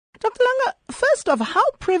Dr. Langa, first off, how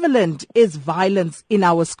prevalent is violence in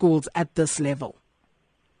our schools at this level?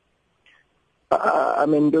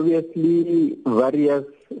 Obviously, various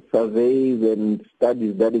surveys and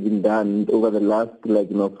studies that have been done over the last,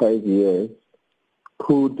 5 years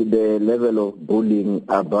put the level of bullying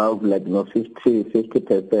above,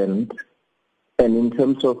 50%. And in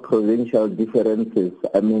terms of provincial differences,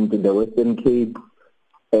 the Western Cape,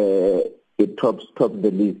 it tops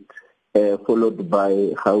the list, followed by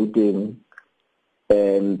Gauteng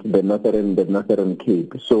and the Northern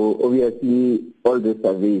Cape. So obviously, all the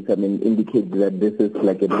surveys, indicate that this is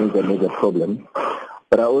a major problem.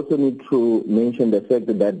 But I also need to mention the fact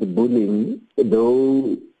that the bullying,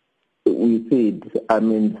 though we see it,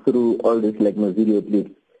 through all this video clips,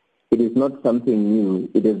 it is not something new.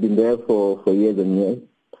 It has been there for years and years.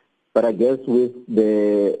 But I guess with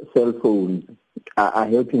the cell phones are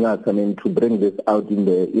helping us, to bring this out in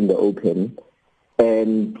the open.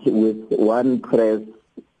 And with one press,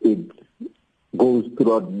 it goes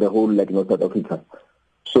throughout the whole South Africa.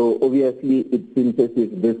 So obviously, it seems as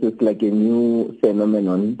if this is a new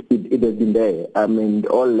phenomenon. It has been there.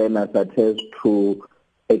 All learners attest to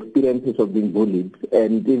experiences of being bullied,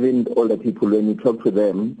 and even older people, when you talk to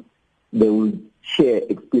them, they will share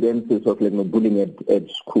experiences of bullying at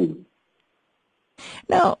school.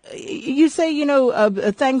 Now, you say,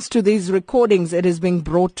 thanks to these recordings, it is being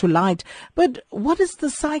brought to light. But what is the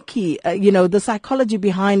psyche, the psychology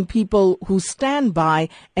behind people who stand by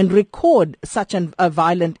and record such a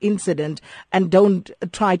violent incident and don't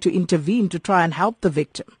try to intervene to try and help the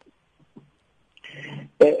victim?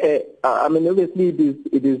 Obviously,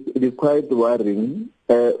 it is quite worrying.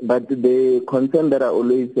 But the concern that I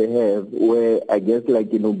always have, where I guess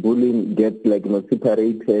bullying gets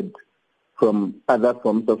separated from other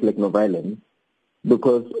forms of violence,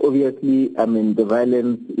 because obviously the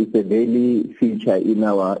violence is a daily feature in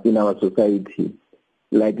our society.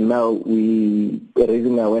 Like now we are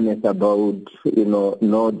raising awareness about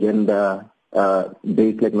no gender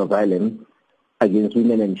based violence against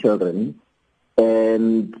women and children,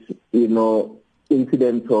 and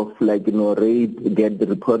incidents of rape get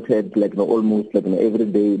reported almost every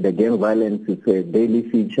day. The gang violence is a daily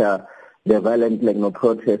feature. The violent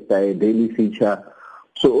protests are a daily feature.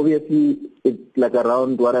 So obviously it's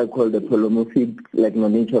around what I call the polymorphic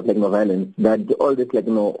nature of violence, that all these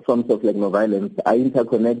forms of violence are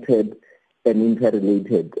interconnected and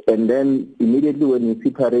interrelated. And then immediately when you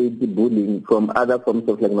separate the bullying from other forms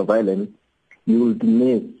of violence, you will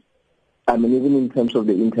miss even in terms of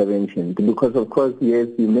the intervention, because of course, yes,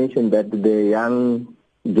 you mentioned that the young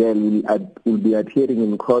girl will be appearing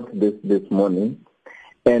in court this morning,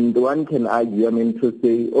 and one can argue, to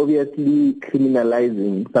say, obviously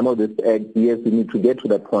criminalizing some of this acts, yes, we need to get to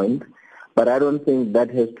that point, but I don't think that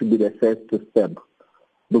has to be the first step,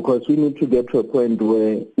 because we need to get to a point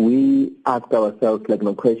where we ask ourselves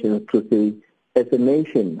questions to say, as a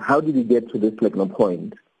nation, how did we get to this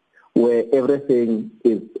point where everything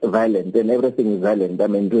is violent, and everything is violent?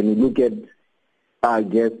 When you look at, I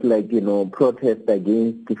guess, protests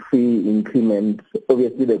against fee increments,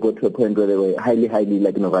 obviously they got to a point where they were highly,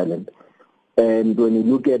 violent. And when you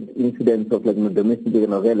look at incidents of domestic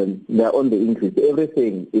violence, they're on the increase.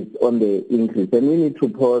 Everything is on the increase. And we need to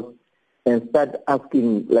pause and start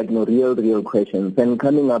asking real questions and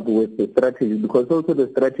coming up with the strategies, because also the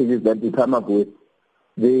strategies that we come up with,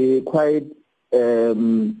 they're quite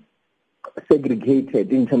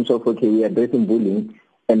segregated in terms of, okay, we are addressing bullying,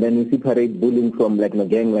 and then we separate bullying from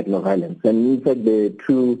gang violence. And in fact, the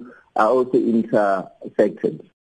two are also intersected.